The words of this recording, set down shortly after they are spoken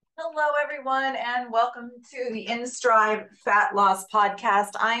Hello, everyone, and welcome to the InStrive Fat Loss Podcast.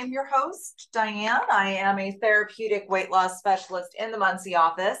 I am your host, Diane. I am a therapeutic weight loss specialist in the Muncie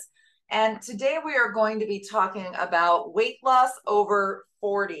office. And today we are going to be talking about weight loss over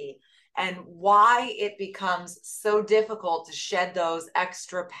 40 and why it becomes so difficult to shed those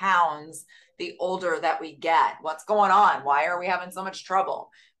extra pounds the older that we get. What's going on? Why are we having so much trouble?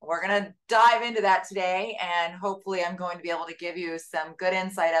 We're going to dive into that today, and hopefully I'm going to be able to give you some good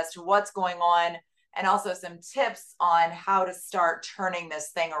insight as to what's going on and also some tips on how to start turning this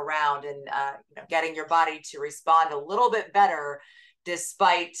thing around and getting your body to respond a little bit better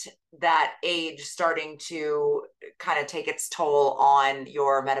despite that age starting to kind of take its toll on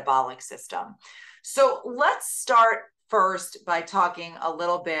your metabolic system. So let's start first by talking a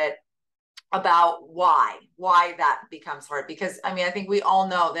little bit about why that becomes hard. Because I think we all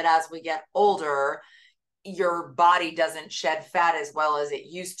know that as we get older, your body doesn't shed fat as well as it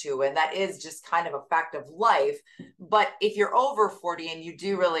used to. And that is just kind of a fact of life. But if you're over 40 and you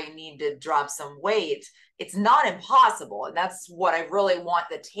do really need to drop some weight, it's not impossible. And that's what I really want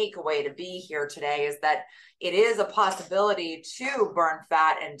the takeaway to be here today, is that it is a possibility to burn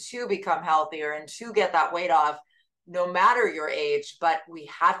fat and to become healthier and to get that weight off, no matter your age. But we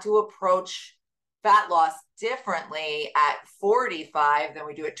have to approach fat loss differently at 45 than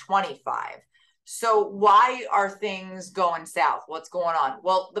we do at 25. So why are things going south? What's going on?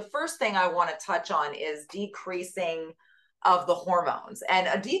 Well, the first thing I want to touch on is decreasing of the hormones. And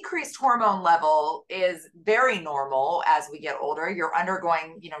a decreased hormone level is very normal as we get older. You're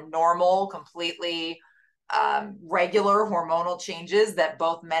undergoing, normal, completely regular hormonal changes that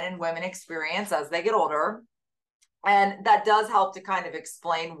both men and women experience as they get older. And that does help to kind of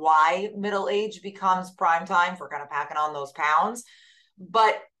explain why middle age becomes prime time for kind of packing on those pounds.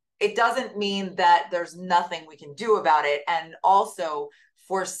 But it doesn't mean that there's nothing we can do about it. And also,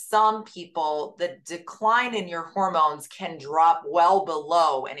 for some people, the decline in your hormones can drop well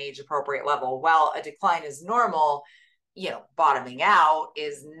below an age appropriate level. While a decline is normal, bottoming out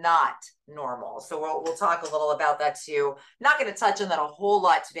is not normal. So we'll talk a little about that too. Not going to touch on that a whole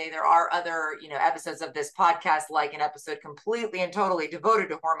lot today. There are other, episodes of this podcast, like an episode completely and totally devoted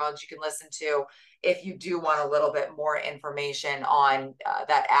to hormones you can listen to if you do want a little bit more information on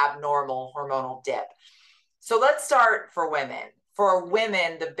that abnormal hormonal dip. So let's start for women. For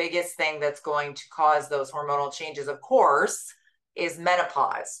women, the biggest thing that's going to cause those hormonal changes, of course, is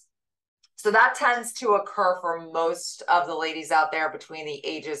menopause. So that tends to occur for most of the ladies out there between the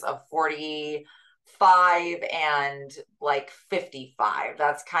ages of 45 and like 55.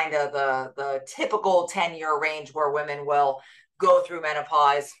 That's kind of the typical 10-year range where women will go through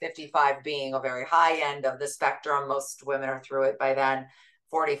menopause, 55 being a very high end of the spectrum. Most women are through it by then,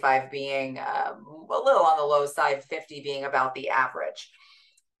 45 being a little on the low side, 50 being about the average.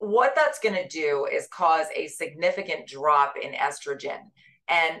 What that's going to do is cause a significant drop in estrogen.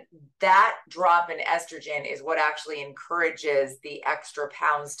 And that drop in estrogen is what actually encourages the extra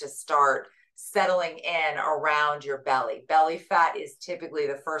pounds to start settling in around your belly. Belly fat is typically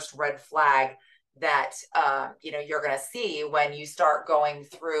the first red flag that you're going to see when you start going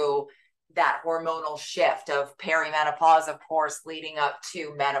through that hormonal shift of perimenopause, of course, leading up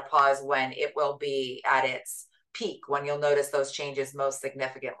to menopause, when it will be at its peak, when you'll notice those changes most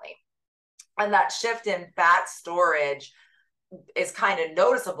significantly. And that shift in fat storage is kind of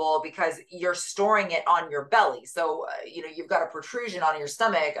noticeable because you're storing it on your belly. So, you've got a protrusion on your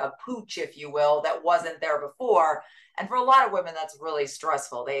stomach, a pooch, if you will, that wasn't there before. And for a lot of women, that's really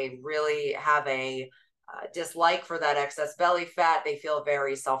stressful. They really have a dislike for that excess belly fat. They feel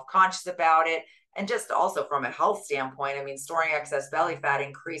very self-conscious about it. And just also from a health standpoint, storing excess belly fat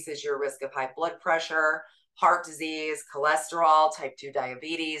increases your risk of high blood pressure, heart disease, cholesterol, type 2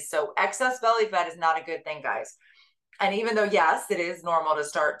 diabetes. So excess belly fat is not a good thing, guys. And even though, yes, it is normal to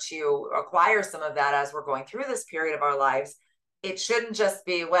start to acquire some of that as we're going through this period of our lives, it shouldn't just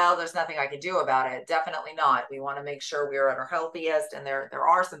be, well, there's nothing I can do about it. Definitely not. We want to make sure we are at our healthiest, and there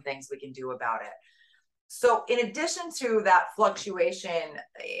are some things we can do about it. So in addition to that fluctuation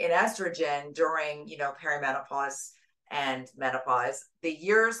in estrogen during, perimenopause and menopause, the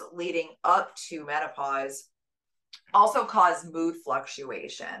years leading up to menopause also cause mood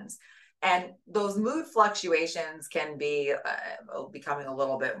fluctuations. And those mood fluctuations can be becoming a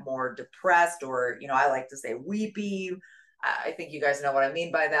little bit more depressed, or, I like to say weepy. I think you guys know what I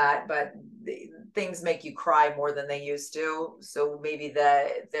mean by that, but things make you cry more than they used to. So maybe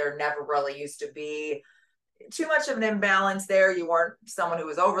there never really used to be too much of an imbalance there. You weren't someone who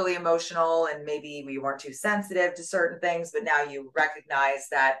was overly emotional, and maybe we weren't too sensitive to certain things, but now you recognize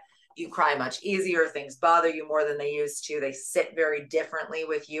that You cry much easier. Things bother you more than they used to. They sit very differently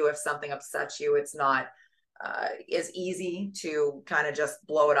with you. If something upsets you, it's not as easy to kind of just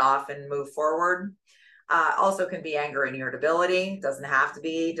blow it off and move forward. Also can be anger and irritability. It doesn't have to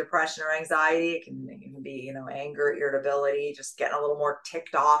be depression or anxiety. It can be, anger, irritability, just getting a little more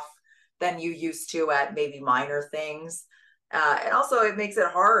ticked off than you used to at maybe minor things. And also it makes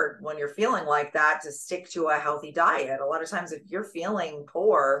it hard when you're feeling like that to stick to a healthy diet. A lot of times if you're feeling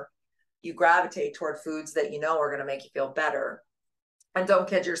poor, you gravitate toward foods that are going to make you feel better. And don't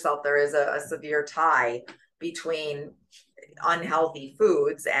kid yourself, there is a severe tie between unhealthy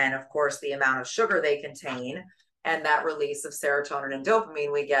foods and, of course, the amount of sugar they contain and that release of serotonin and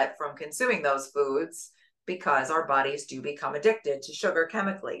dopamine we get from consuming those foods, because our bodies do become addicted to sugar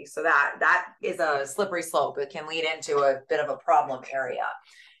chemically. So that is a slippery slope. It can lead into a bit of a problem area.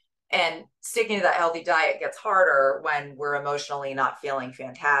 And sticking to that healthy diet gets harder when we're emotionally not feeling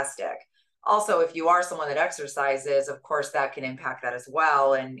fantastic. Also, if you are someone that exercises, of course, that can impact that as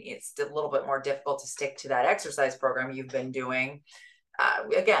well. And it's a little bit more difficult to stick to that exercise program you've been doing.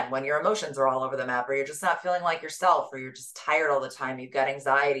 Again, when your emotions are all over the map, or you're just not feeling like yourself, or you're just tired all the time, you've got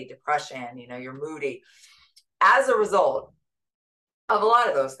anxiety, depression, you're moody. As a result of a lot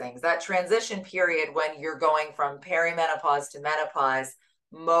of those things, that transition period when you're going from perimenopause to menopause,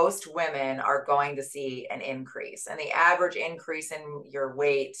 most women are going to see an increase, and the average increase in your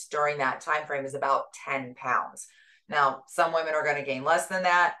weight during that time frame is about 10 pounds. Now, some women are going to gain less than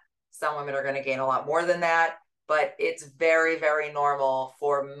that. Some women are going to gain a lot more than that, but it's very, very normal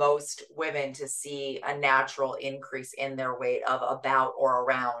for most women to see a natural increase in their weight of about or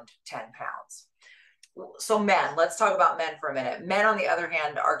around 10 pounds. So men, let's talk about men for a minute. Men, on the other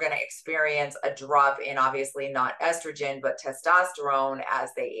hand, are going to experience a drop in, obviously not estrogen, but testosterone as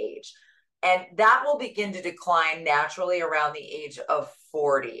they age. And that will begin to decline naturally around the age of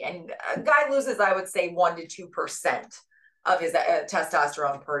 40. And a guy loses, I would say, 1% to 2% of his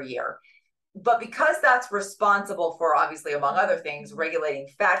testosterone per year. But because that's responsible for, obviously, among other things, regulating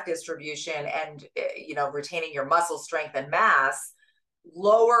fat distribution and, retaining your muscle strength and mass,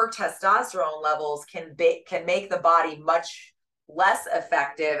 lower testosterone levels can make the body much less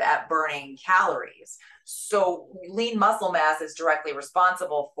effective at burning calories. So lean muscle mass is directly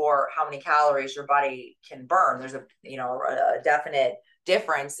responsible for how many calories your body can burn. There's a definite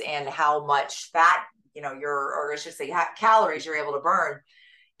difference in how much fat, or I should say calories you're able to burn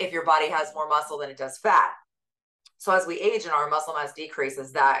if your body has more muscle than it does fat. So as we age and our muscle mass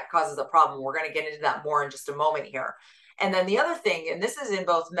decreases, that causes a problem. We're going to get into that more in just a moment here. And then the other thing, and this is in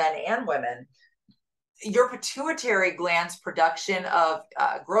both men and women, your pituitary gland's production of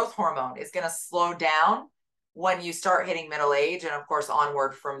growth hormone is going to slow down when you start hitting middle age, and of course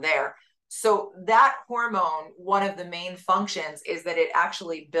onward from there. So that hormone, one of the main functions is that it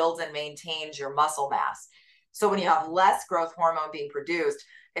actually builds and maintains your muscle mass. So when you have less growth hormone being produced,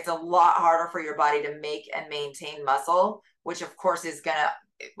 it's a lot harder for your body to make and maintain muscle, which of course is going to,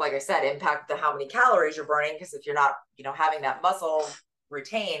 like I said, impact how many calories you're burning, because if you're not, having that muscle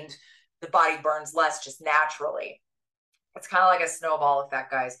retained, the body burns less just naturally. It's kind of like a snowball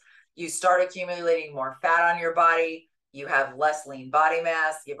effect, guys. You start accumulating more fat on your body, you have less lean body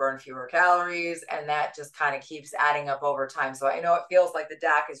mass, you burn fewer calories, and that just kind of keeps adding up over time. So I know it feels like the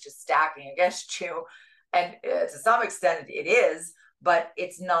deck is just stacking against you, and to some extent it is, but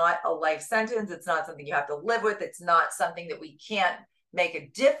it's not a life sentence. It's not something you have to live with. It's not something that we can't make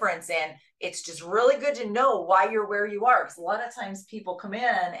a difference in. It's just really good to know why you're where you are, because a lot of times people come in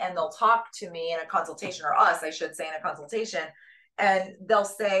and they'll talk to me in a consultation, or us, I should say, in a consultation, and they'll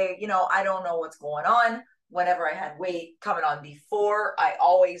say, I don't know what's going on. Whenever I had weight coming on before, I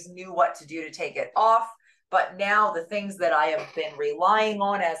always knew what to do to take it off. But now the things that I have been relying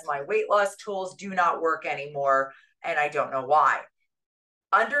on as my weight loss tools do not work anymore, and I don't know why.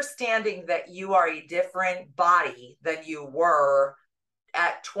 Understanding that you are a different body than you were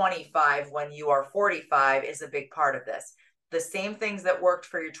at 25 when you are 45 is a big part of this. The same things that worked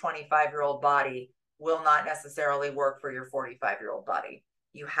for your 25-year-old body will not necessarily work for your 45-year-old body.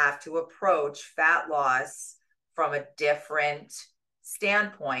 You have to approach fat loss from a different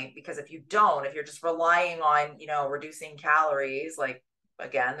standpoint, because if you don't, if you're just relying on, reducing calories, like,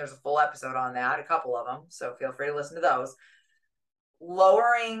 again, there's a full episode on that, a couple of them, so feel free to listen to those.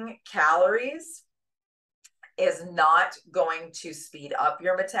 Lowering calories is not going to speed up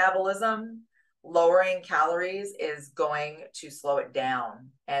your metabolism. Lowering calories is going to slow it down.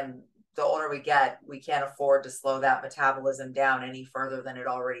 And the older we get, we can't afford to slow that metabolism down any further than it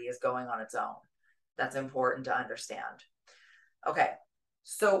already is going on its own. That's important to understand. Okay,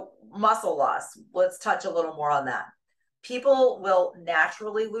 so muscle loss, let's touch a little more on that. People will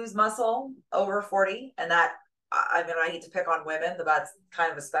naturally lose muscle over 40. And that, I mean, I hate to pick on women, but that's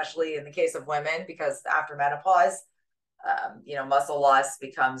kind of especially in the case of women, because after menopause, muscle loss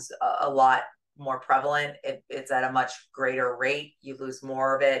becomes a lot more prevalent. It's at a much greater rate. You lose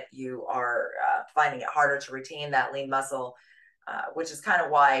more of it. You are finding it harder to retain that lean muscle, which is kind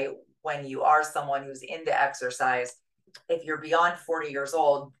of why when you are someone who's into exercise, if you're beyond 40 years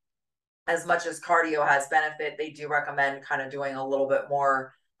old, as much as cardio has benefit, they do recommend kind of doing a little bit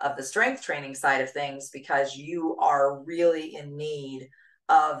more of the strength training side of things, because you are really in need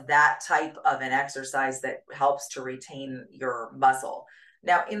of that type of an exercise that helps to retain your muscle.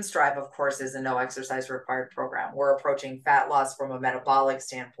 Now, InStrive, of course, is a no exercise required program. We're approaching fat loss from a metabolic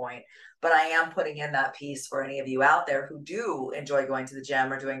standpoint, but I am putting in that piece for any of you out there who do enjoy going to the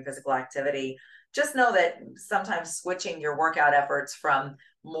gym or doing physical activity. Just know that sometimes switching your workout efforts from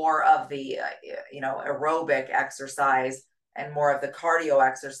more of the aerobic exercise and more of the cardio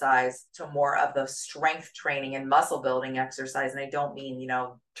exercise to more of the strength training and muscle building exercise. And I don't mean,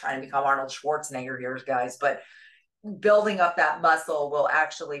 trying to become Arnold Schwarzenegger here, guys, but building up that muscle will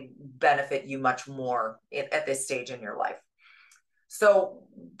actually benefit you much more at this stage in your life. So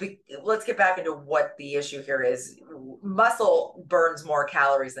let's get back into what the issue here is. Muscle burns more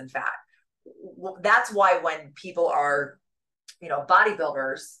calories than fat. That's why when people are,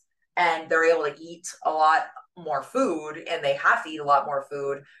 bodybuilders and they're able to eat a lot more food, and they have to eat a lot more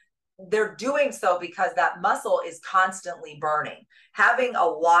food, they're doing so because that muscle is constantly burning. Having a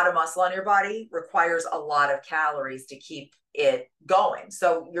lot of muscle on your body requires a lot of calories to keep it going.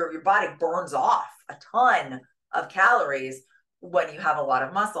 So your body burns off a ton of calories when you have a lot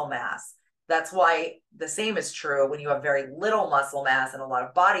of muscle mass. That's why the same is true when you have very little muscle mass and a lot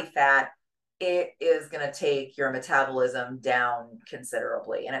of body fat. It is going to take your metabolism down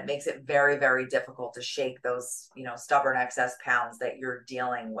considerably, and it makes it very, very difficult to shake those, stubborn excess pounds that you're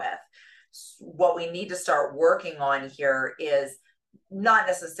dealing with. What we need to start working on here is not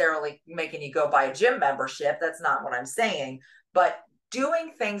necessarily making you go buy a gym membership. That's not what I'm saying, but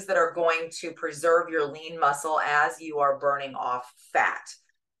doing things that are going to preserve your lean muscle as you are burning off fat.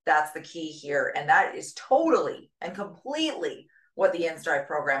 That's the key here. And that is totally and completely what the InStrive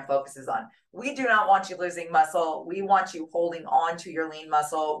program focuses on. We do not want you losing muscle. We want you holding on to your lean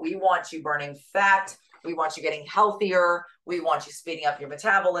muscle. We want you burning fat. We want you getting healthier. We want you speeding up your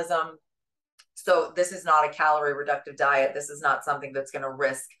metabolism. So this is not a calorie reductive diet. This is not something that's going to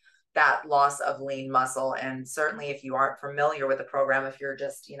risk that loss of lean muscle. And certainly if you aren't familiar with the program, if you're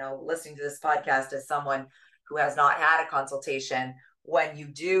just, listening to this podcast as someone who has not had a consultation, when you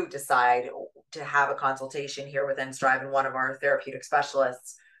do decide to have a consultation here with InStrive and one of our therapeutic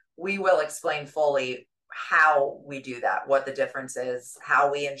specialists, we will explain fully how we do that, what the difference is,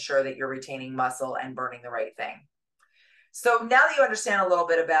 how we ensure that you're retaining muscle and burning the right thing. So now that you understand a little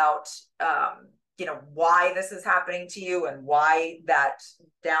bit about, why this is happening to you and why that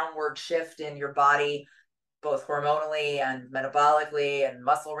downward shift in your body, both hormonally and metabolically and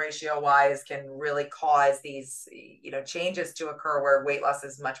muscle ratio wise, can really cause these, changes to occur where weight loss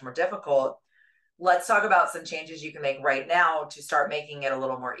is much more difficult. Let's talk about some changes you can make right now to start making it a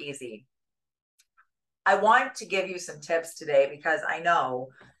little more easy. I want to give you some tips today because I know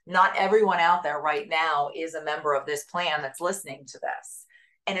not everyone out there right now is a member of this plan that's listening to this.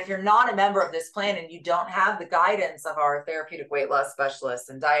 And if you're not a member of this plan and you don't have the guidance of our therapeutic weight loss specialists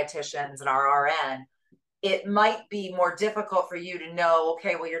and dietitians and our RN, it might be more difficult for you to know,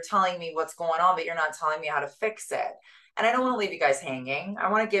 okay, well, you're telling me what's going on, but you're not telling me how to fix it. And I don't want to leave you guys hanging. I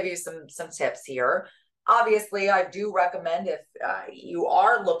want to give you some tips here. Obviously, I do recommend if you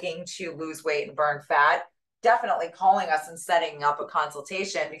are looking to lose weight and burn fat, definitely calling us and setting up a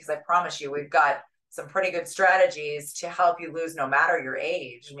consultation, because I promise you, we've got some pretty good strategies to help you lose no matter your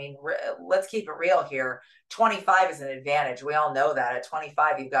age. I mean, let's keep it real here. 25 is an advantage. We all know that. At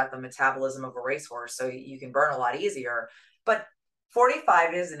 25, you've got the metabolism of a racehorse, so you can burn a lot easier. But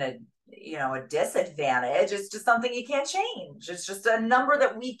 45 isn't a disadvantage. It's just something you can't change. It's just a number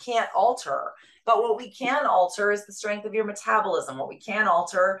that we can't alter. But what we can alter is the strength of your metabolism. What we can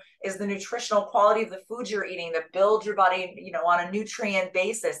alter is the nutritional quality of the foods you're eating that build your body, on a nutrient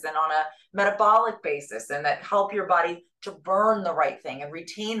basis and on a metabolic basis, and that help your body to burn the right thing and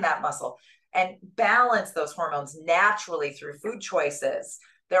retain that muscle and balance those hormones naturally through food choices.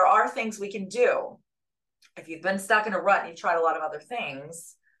 There are things we can do. If you've been stuck in a rut and you've tried a lot of other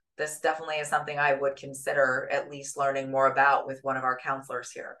things, this definitely is something I would consider at least learning more about with one of our counselors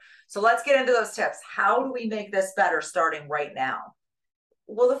here. So let's get into those tips. How do we make this better starting right now?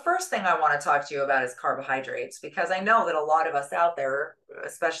 Well, the first thing I want to talk to you about is carbohydrates, because I know that a lot of us out there,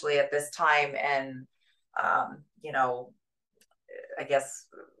 especially at this time and you know, I guess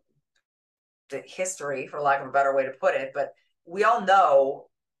the history, for lack of a better way to put it, but we all know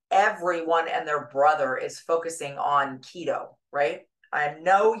everyone and their brother is focusing on keto, right? I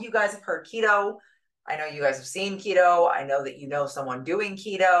know you guys have heard keto. I know you guys have seen keto. I know that you know someone doing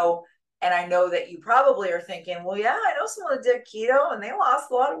keto. And I know that you probably are thinking, well, yeah, I know someone that did keto and they lost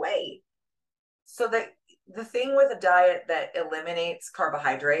a lot of weight. So the thing with a diet that eliminates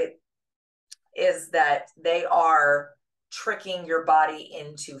carbohydrate is that they are tricking your body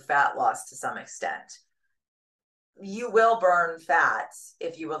into fat loss to some extent. You will burn fats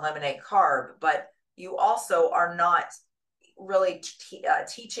if you eliminate carb, but you also are not really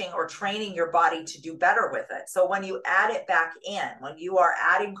teaching or training your body to do better with it. So when you add it back in, when you are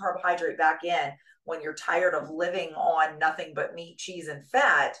adding carbohydrate back in, when you're tired of living on nothing but meat, cheese, and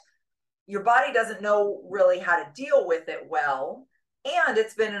fat, your body doesn't know really how to deal with it well, and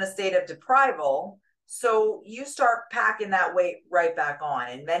it's been in a state of deprival. So you start packing that weight right back on.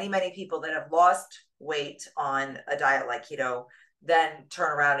 And many people that have lost weight on a diet like keto then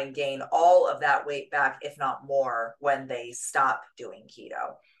turn around and gain all of that weight back, if not more, when they stop doing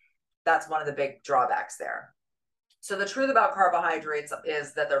keto. That's one of the big drawbacks there. So the truth about carbohydrates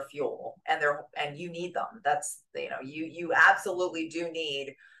is that they're fuel, and you need them. That's, you absolutely do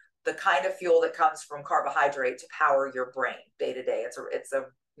need the kind of fuel that comes from carbohydrate to power your brain day to day. It's a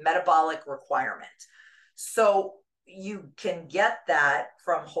metabolic requirement. So you can get that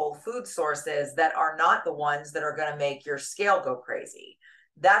from whole food sources that are not the ones that are going to make your scale go crazy.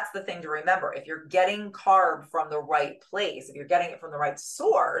 That's the thing to remember. If you're getting carb from the right place, if you're getting it from the right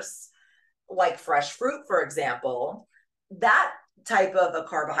source, like fresh fruit, for example, that type of a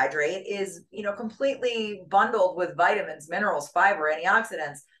carbohydrate is, completely bundled with vitamins, minerals, fiber,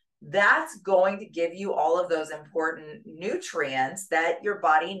 antioxidants. That's going to give you all of those important nutrients that your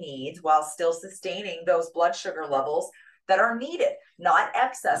body needs while still sustaining those blood sugar levels that are needed. Not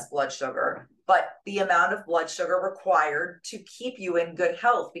excess blood sugar, but the amount of blood sugar required to keep you in good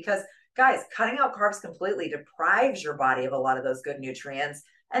health. Because guys, cutting out carbs completely deprives your body of a lot of those good nutrients,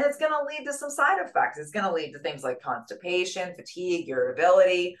 and it's going to lead to some side effects. It's going to lead to things like constipation, fatigue,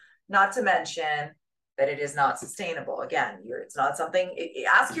 irritability, not to mention that it is not sustainable. Again, it's not something,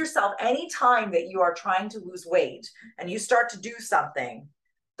 ask yourself, anytime that you are trying to lose weight and you start to do something,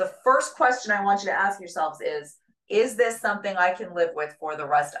 the first question I want you to ask yourselves is this something I can live with for the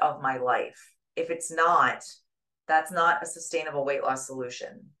rest of my life? If it's not, that's not a sustainable weight loss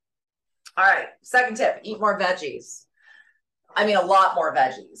solution. All right, second tip, eat more veggies. I mean, a lot more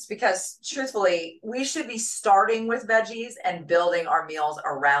veggies, because truthfully, we should be starting with veggies and building our meals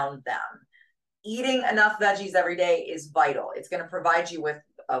around them. Eating enough veggies every day is vital. It's going to provide you with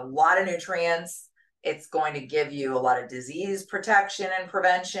a lot of nutrients. It's going to give you a lot of disease protection and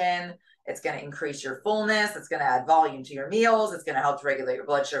prevention. It's going to increase your fullness. It's going to add volume to your meals. It's going to help to regulate your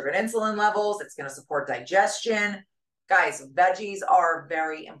blood sugar and insulin levels. It's going to support digestion. Guys, veggies are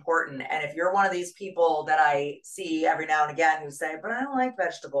very important. And if you're one of these people that I see every now and again who say, but I don't like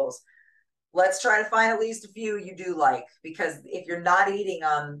vegetables, let's try to find at least a few you do like, because if you're not eating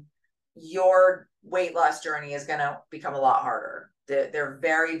them, your weight loss journey is going to become a lot harder. They're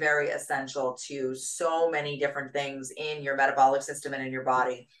very, very essential to so many different things in your metabolic system and in your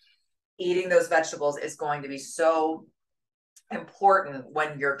body. Eating those vegetables is going to be so important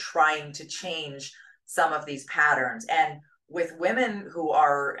when you're trying to change some of these patterns. And with women who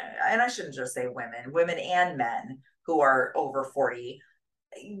are, and I shouldn't just say women and men who are over 40,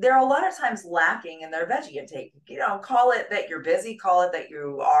 they're a lot of times lacking in their veggie intake. Call it that you're busy, call it that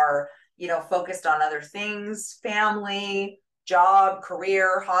you are, focused on other things, family, job,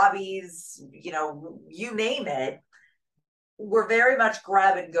 career, hobbies, you name it. We're very much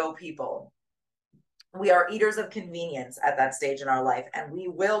grab and go people. We are eaters of convenience at that stage in our life, and we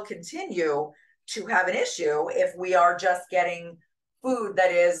will continue to have an issue if we are just getting food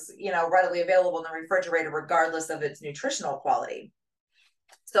that is, readily available in the refrigerator, regardless of its nutritional quality.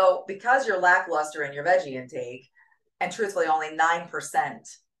 So because you're lackluster in your veggie intake, and truthfully only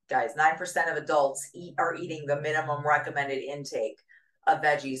 9%, guys, 9% of adults are eating the minimum recommended intake of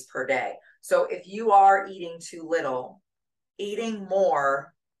veggies per day. So if you are eating too little, eating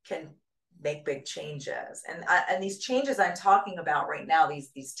more can make big changes. And these changes I'm talking about right now,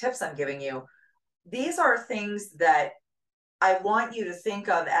 these tips I'm giving you, these are things that I want you to think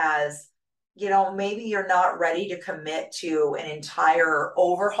of as, maybe you're not ready to commit to an entire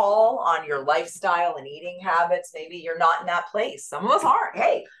overhaul on your lifestyle and eating habits. Maybe you're not in that place. Some of us aren't.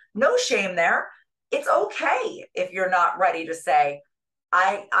 Hey, no shame there. It's okay if you're not ready to say,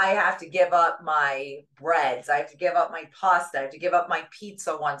 I have to give up my breads. I have to give up my pasta. I have to give up my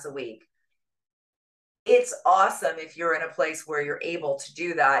pizza once a week. It's awesome if you're in a place where you're able to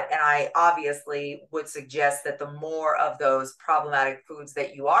do that. And I obviously would suggest that the more of those problematic foods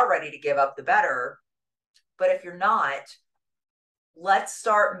that you are ready to give up, the better. But if you're not, let's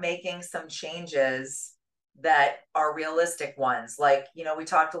start making some changes that are realistic ones. Like, we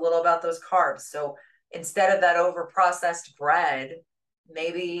talked a little about those carbs. So instead of that over processed bread,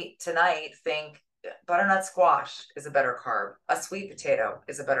 maybe tonight think butternut squash is a better carb. A sweet potato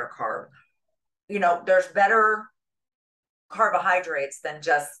is a better carb. There's better carbohydrates than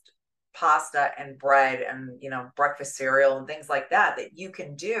just pasta and bread and, breakfast cereal and things like that you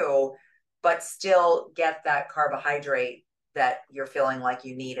can do, but still get that carbohydrate that you're feeling like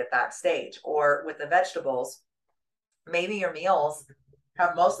you need at that stage. Or with the vegetables, maybe your meals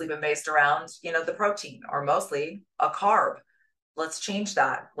have mostly been based around, the protein or mostly a carb. Let's change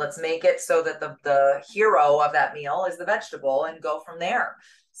that. Let's make it so that the hero of that meal is the vegetable and go from there.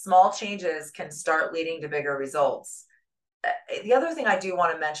 Small changes can start leading to bigger results. The other thing I do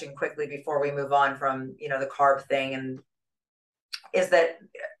want to mention quickly before we move on from, the carb thing and is that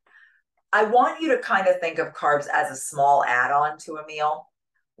I want you to kind of think of carbs as a small add-on to a meal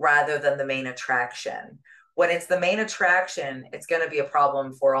rather than the main attraction. When it's the main attraction, it's going to be a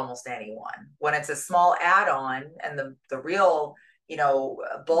problem for almost anyone. When it's a small add-on and the real,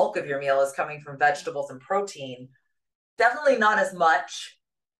 bulk of your meal is coming from vegetables and protein, definitely not as much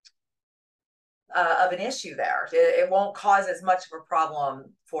of an issue there. It won't cause as much of a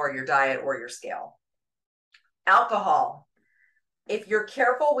problem for your diet or your scale. Alcohol. If you're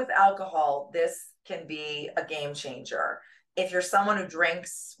careful with alcohol, this can be a game changer. If you're someone who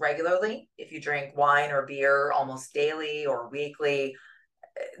drinks regularly, if you drink wine or beer almost daily or weekly,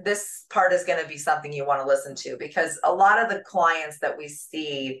 this part is going to be something you want to listen to, because a lot of the clients that we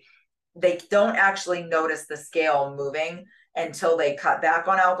see, they don't actually notice the scale moving until they cut back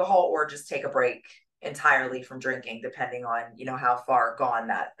on alcohol or just take a break entirely from drinking, depending on, how far gone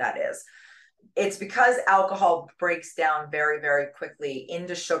that is. It's because alcohol breaks down very, very quickly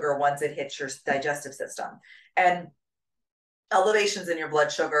into sugar once it hits your digestive system. And elevations in your blood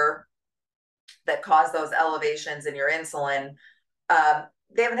sugar that cause those elevations in your insulin,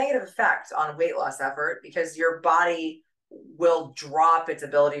 they have a negative effect on weight loss effort, because your body will drop its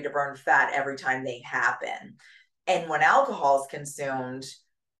ability to burn fat every time they happen. And when alcohol is consumed,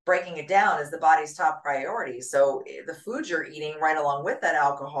 breaking it down is the body's top priority. So the food you're eating right along with that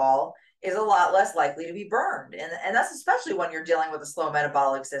alcohol is a lot less likely to be burned. And that's especially when you're dealing with a slow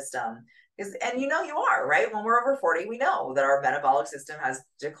metabolic system. And you are, right? When we're over 40, we know that our metabolic system has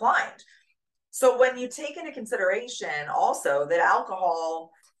declined. So when you take into consideration also that alcohol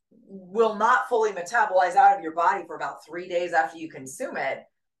will not fully metabolize out of your body for about 3 days after you consume it,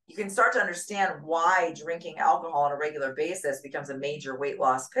 you can start to understand why drinking alcohol on a regular basis becomes a major weight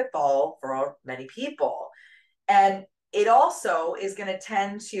loss pitfall for many people. And it also is going to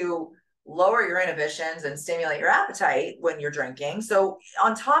tend to lower your inhibitions and stimulate your appetite when you're drinking. So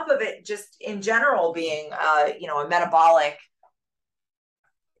on top of it, just in general being, a metabolic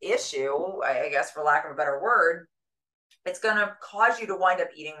issue, I guess, for lack of a better word, it's going to cause you to wind up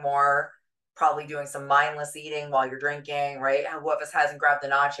eating more, probably doing some mindless eating while you're drinking, right? Who of us hasn't grabbed the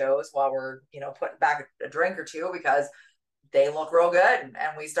nachos while we're, putting back a drink or two because they look real good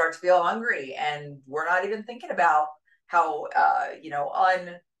and we start to feel hungry, and we're not even thinking about how,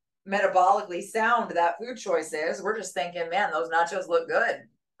 unmetabolically sound that food choice is. We're just thinking, man, those nachos look good.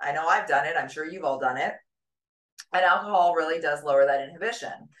 I know I've done it. I'm sure you've all done it. And alcohol really does lower that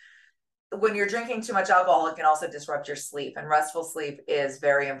inhibition. When you're drinking too much alcohol, it can also disrupt your sleep, and restful sleep is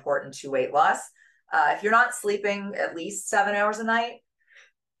very important to weight loss. If you're not sleeping at least 7 hours a night,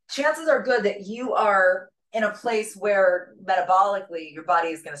 chances are good that you are in a place where metabolically your body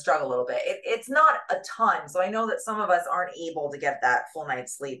is going to struggle a little bit. It's not a ton. So I know that some of us aren't able to get that full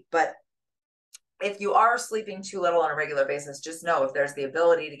night's sleep, but if you are sleeping too little on a regular basis, just know if there's the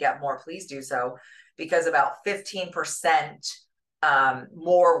ability to get more, please do so, because about 15%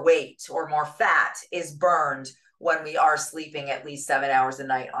 more weight or more fat is burned when we are sleeping at least 7 hours a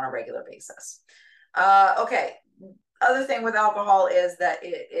night on a regular basis. Okay. Other thing with alcohol is that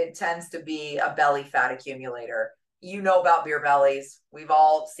it tends to be a belly fat accumulator. You know about beer bellies. We've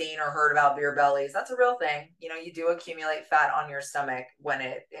all seen or heard about beer bellies. That's a real thing. You do accumulate fat on your stomach when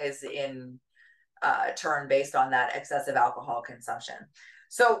it is in turn based on that excessive alcohol consumption.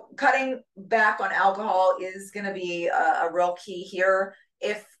 So cutting back on alcohol is going to be a real key here.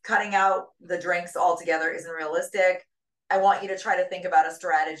 If cutting out the drinks altogether isn't realistic, I want you to try to think about a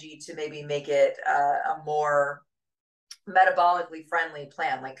strategy to maybe make it a more metabolically friendly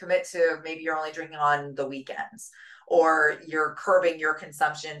plan, like commit to maybe you're only drinking on the weekends, or you're curbing your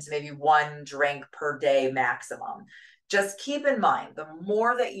consumption to maybe 1 drink per day maximum. Just keep in mind, the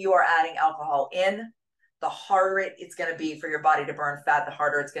more that you are adding alcohol in, the harder it's going to be for your body to burn fat, the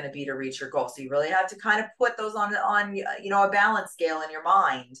harder it's going to be to reach your goal. So you really have to kind of put those on a balance scale in your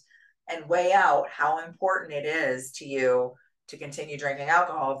mind and weigh out how important it is to you to continue drinking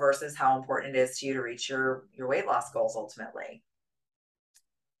alcohol versus how important it is to you to reach your weight loss goals ultimately.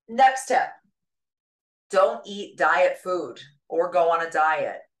 Next tip, don't eat diet food or go on a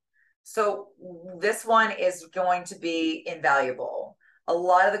diet. So this one is going to be invaluable. A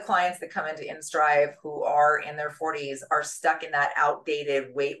lot of the clients that come into InStrive who are in their 40s are stuck in that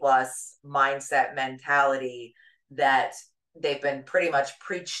outdated weight loss mindset mentality that they've been pretty much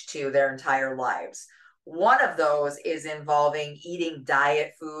preached to their entire lives. One of those is involving eating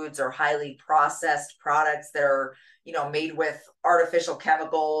diet foods or highly processed products that are, made with artificial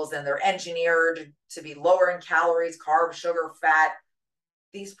chemicals, and they're engineered to be lower in calories, carbs, sugar, fat.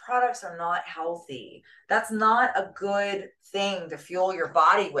 These products are not healthy. That's not a good thing to fuel your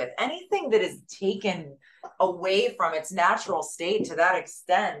body with. Anything that is taken away from its natural state to that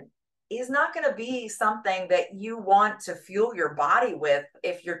extent is not going to be something that you want to fuel your body with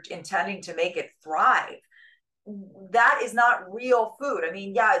if you're intending to make it thrive. That is not real food. I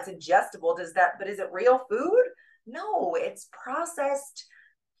mean, yeah, it's ingestible. But is it real food? No, it's processed,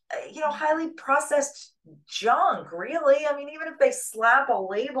 highly processed junk, really. I mean, even if they slap a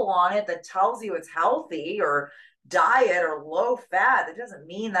label on it that tells you it's healthy or diet or low fat, it doesn't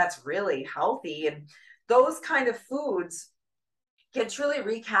mean that's really healthy. And those kind of foods can truly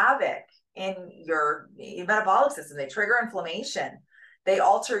wreak havoc in your metabolic system. They trigger inflammation. They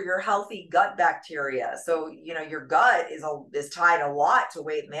alter your healthy gut bacteria. So, your gut is tied a lot to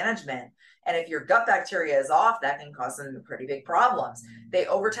weight management. And if your gut bacteria is off, that can cause some pretty big problems. They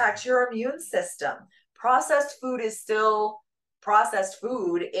overtax your immune system. Processed food is still processed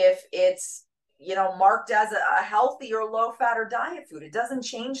food if it's, marked as a healthy or low fat or diet food. It doesn't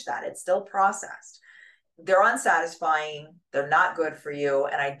change that. It's still processed. They're unsatisfying. They're not good for you.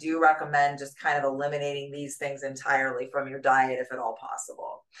 And I do recommend just kind of eliminating these things entirely from your diet if at all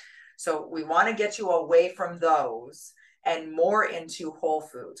possible. So we want to get you away from those and more into whole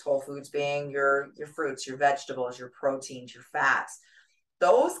foods being your fruits, your vegetables, your proteins, your fats.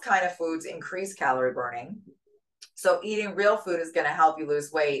 Those kind of foods increase calorie burning. So eating real food is going to help you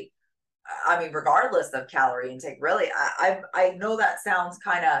lose weight. I mean, regardless of calorie intake, really. I know that sounds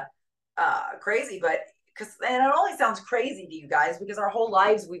kind of crazy, but and it only sounds crazy to you guys because our whole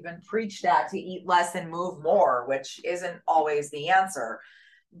lives we've been preached at to eat less and move more, which isn't always the answer.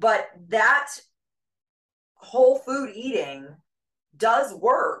 But that whole food eating does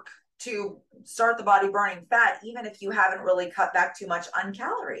work to start the body burning fat, even if you haven't really cut back too much on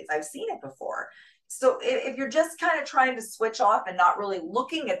calories. I've seen it before. So if you're just kind of trying to switch off and not really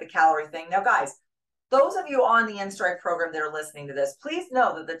looking at the calorie thing, now guys, those of you on the InStrive program that are listening to this, please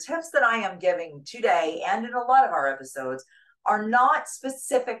know that the tips that I am giving today and in a lot of our episodes are not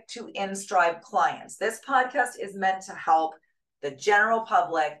specific to InStrive clients. This podcast is meant to help the general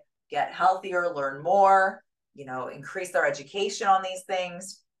public get healthier, learn more, increase their education on these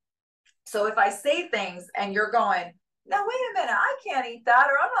things. So if I say things and you're going, now wait a minute, I can't eat that,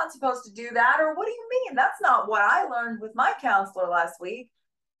 or I'm not supposed to do that, or what do you mean? That's not what I learned with my counselor last week.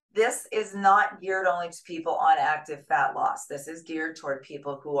 This is not geared only to people on active fat loss. This is geared toward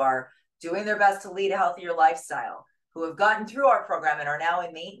people who are doing their best to lead a healthier lifestyle, who have gotten through our program and are now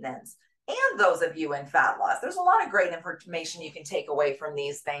in maintenance, and those of you in fat loss. There's a lot of great information you can take away from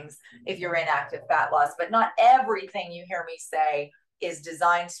these things if you're in active fat loss, but not everything you hear me say is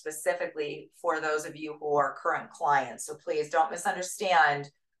designed specifically for those of you who are current clients. So please don't misunderstand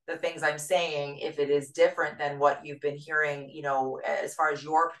the things I'm saying if it is different than what you've been hearing, as far as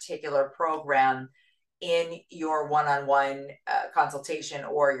your particular program in your one-on-one consultation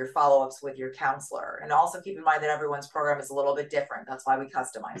or your follow-ups with your counselor. And also keep in mind that everyone's program is a little bit different. That's why we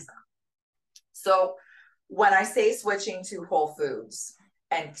customize them. So when I say switching to whole foods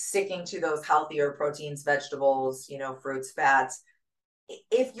and sticking to those healthier proteins, vegetables, fruits, fats,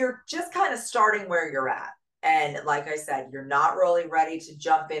 if you're just kind of starting where you're at, and like I said, you're not really ready to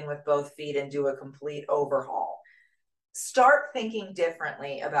jump in with both feet and do a complete overhaul, start thinking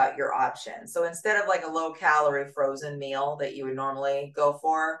differently about your options. So instead of like a low calorie frozen meal that you would normally go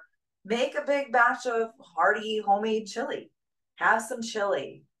for, make a big batch of hearty homemade chili. Have some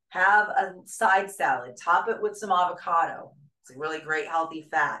chili, have a side salad, top it with some avocado. It's a really great healthy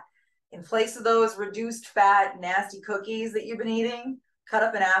fat. In place of those reduced fat, nasty cookies that you've been eating, cut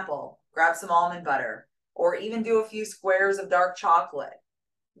up an apple, grab some almond butter, or even do a few squares of dark chocolate.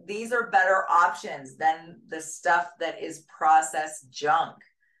 These are better options than the stuff that is processed junk.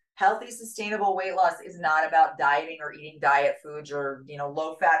 Healthy, sustainable weight loss is not about dieting or eating diet foods or,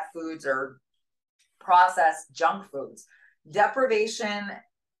 low fat foods or processed junk foods. Deprivation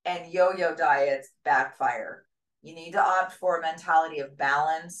and yo-yo diets backfire. You need to opt for a mentality of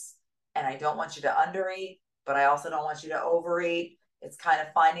balance. And I don't want you to undereat, but I also don't want you to overeat. It's kind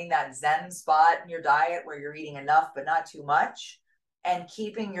of finding that Zen spot in your diet where you're eating enough, but not too much, and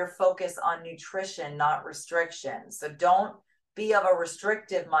keeping your focus on nutrition, not restriction. So don't be of a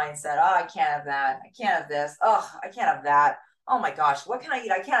restrictive mindset. Oh, I can't have that. I can't have this. Oh, I can't have that. Oh my gosh, what can I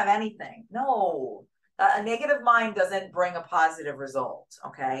eat? I can't have anything. No, a negative mind doesn't bring a positive result.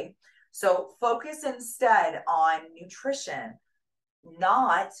 Okay. So focus instead on nutrition,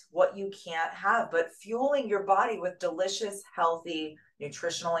 not what you can't have, but fueling your body with delicious, healthy,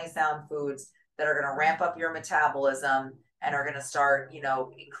 nutritionally sound foods that are going to ramp up your metabolism and are going to start,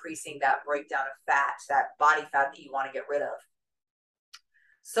 increasing that breakdown of fat, that body fat that you want to get rid of.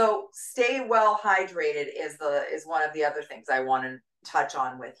 So stay well hydrated is one of the other things I want to touch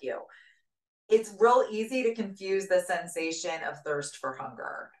on with you. It's real easy to confuse the sensation of thirst for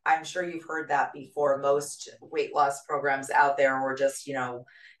hunger. I'm sure you've heard that before. Most weight loss programs out there, or just,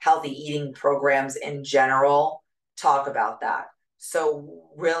 healthy eating programs in general, talk about that. So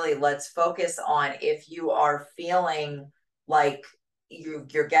really, let's focus on, if you are feeling like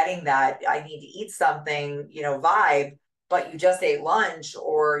you're getting that I need to eat something, vibe, but you just ate lunch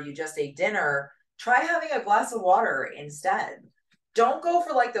or you just ate dinner, try having a glass of water instead. Don't go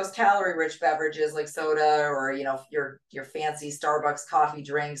for like those calorie-rich beverages like soda or, your fancy Starbucks coffee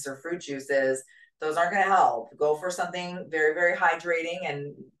drinks or fruit juices. Those aren't going to help. Go for something very, very hydrating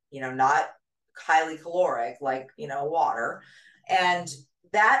and, not highly caloric, like, water. And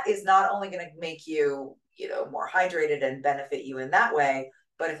that is not only going to make you, more hydrated and benefit you in that way,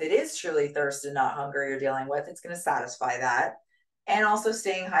 but if it is truly thirst and not hunger you're dealing with, it's going to satisfy that. And also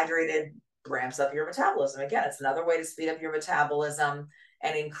staying hydrated ramps up your metabolism. Again, it's another way to speed up your metabolism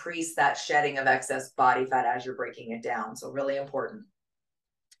and increase that shedding of excess body fat as you're breaking it down. So really important.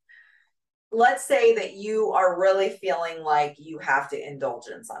 Let's say that you are really feeling like you have to indulge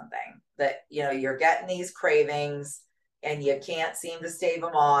in something, that, you're getting these cravings and you can't seem to stave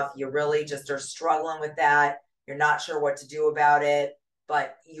them off. You really just are struggling with that. You're not sure what to do about it,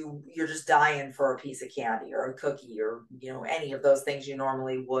 but you're just dying for a piece of candy or a cookie or, any of those things you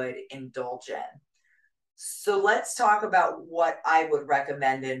normally would indulge in. So let's talk about what I would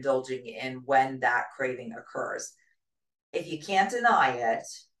recommend indulging in when that craving occurs. If you can't deny it,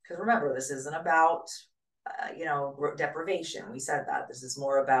 because remember, this isn't about, deprivation. We said that. This is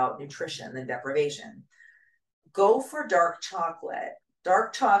more about nutrition than deprivation. Go for dark chocolate.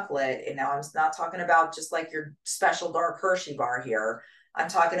 Dark chocolate, and now I'm not talking about just like your special dark Hershey bar here. I'm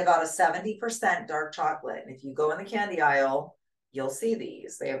talking about a 70% dark chocolate. And if you go in the candy aisle, you'll see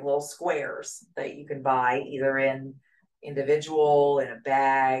these. They have little squares that you can buy either in individual, in a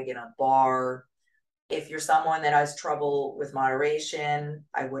bag, in a bar. If you're someone that has trouble with moderation,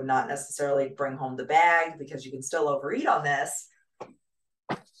 I would not necessarily bring home the bag because you can still overeat on this.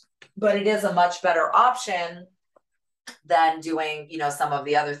 But it is a much better option than doing, some of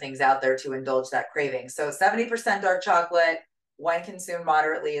the other things out there to indulge that craving. So 70% dark chocolate, when consumed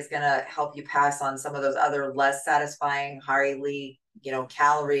moderately, is going to help you pass on some of those other less satisfying, highly,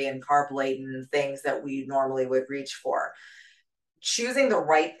 calorie and carb laden things that we normally would reach for. Choosing the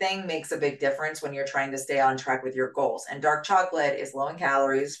right thing makes a big difference when you're trying to stay on track with your goals. And dark chocolate is low in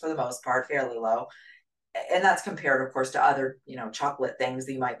calories for the most part, fairly low. And that's compared, of course, to other, chocolate things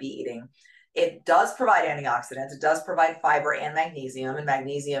that you might be eating. It does provide antioxidants. It does provide fiber and magnesium. And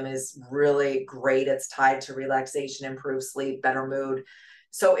magnesium is really great. It's tied to relaxation, improved sleep, better mood.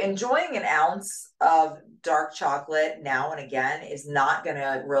 So enjoying an ounce of dark chocolate now and again is not going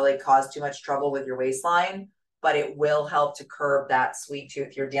to really cause too much trouble with your waistline, but it will help to curb that sweet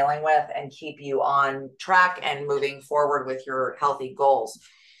tooth you're dealing with and keep you on track and moving forward with your healthy goals.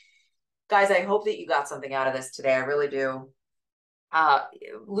 Guys, I hope that you got something out of this today. I really do.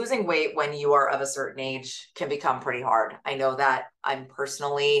 Losing weight when you are of a certain age can become pretty hard. I know that. I'm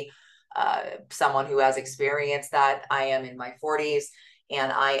personally someone who has experienced that. I am in my 40s, and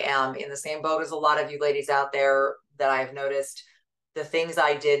I am in the same boat as a lot of you ladies out there that I've noticed the things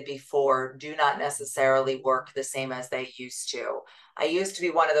I did before do not necessarily work the same as they used to. I used to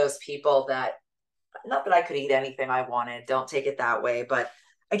be one of those people that, not that I could eat anything I wanted, don't take it that way, but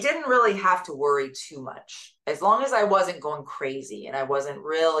I didn't really have to worry too much. As long as I wasn't going crazy and I wasn't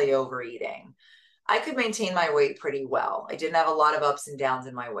really overeating, I could maintain my weight pretty well. I didn't have a lot of ups and downs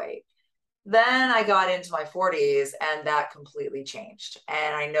in my weight. Then I got into my 40s and that completely changed.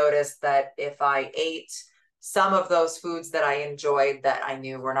 And I noticed that if I ate some of those foods that I enjoyed that I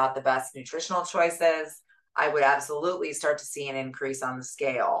knew were not the best nutritional choices, I would absolutely start to see an increase on the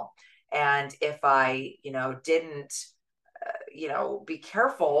scale. And if I, didn't, be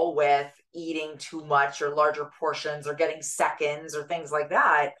careful with eating too much or larger portions or getting seconds or things like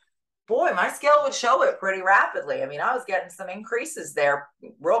that, boy, my scale would show it pretty rapidly. I mean, I was getting some increases there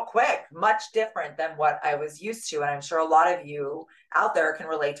real quick, much different than what I was used to. And I'm sure a lot of you out there can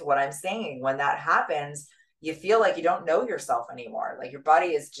relate to what I'm saying. When that happens, you feel like you don't know yourself anymore. Like your body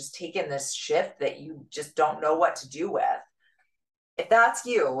is just taking this shift that you just don't know what to do with. If that's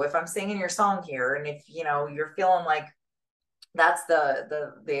you, if I'm singing your song here, and if you're feeling like that's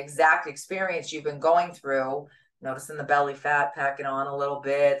the exact experience you've been going through, noticing the belly fat packing on a little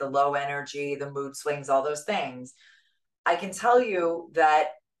bit, the low energy, the mood swings, all those things, I can tell you that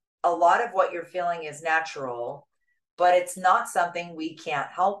a lot of what you're feeling is natural, but it's not something we can't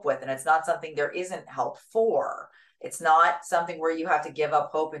help with, and it's not something there isn't help for. It's not something where you have to give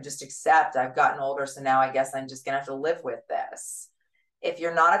up hope and just accept, I've gotten older, so now I guess I'm just gonna have to live with this. If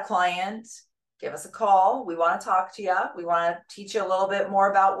you're not a client, give us a call. We want to talk to you. We want to teach you a little bit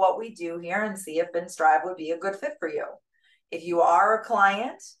more about what we do here and see if InStrive would be a good fit for you. If you are a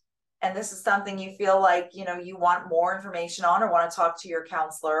client and this is something you feel like, you want more information on or want to talk to your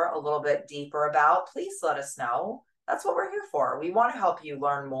counselor a little bit deeper about, please let us know. That's what we're here for. We want to help you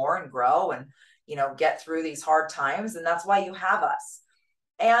learn more and grow and, get through these hard times. And that's why you have us.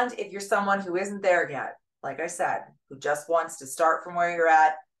 And if you're someone who isn't there yet, like I said, who just wants to start from where you're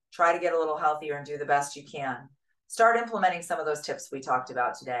at, try to get a little healthier and do the best you can, start implementing some of those tips we talked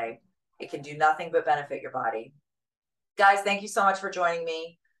about today. It can do nothing but benefit your body. Guys, thank you so much for joining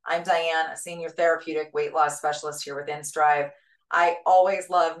me. I'm Diane, a senior therapeutic weight loss specialist here with InStrive. I always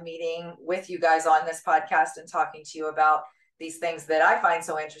love meeting with you guys on this podcast and talking to you about these things that I find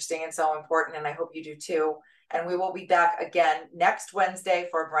so interesting and so important, and I hope you do too. And we will be back again next Wednesday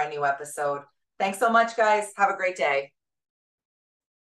for a brand new episode. Thanks so much, guys. Have a great day.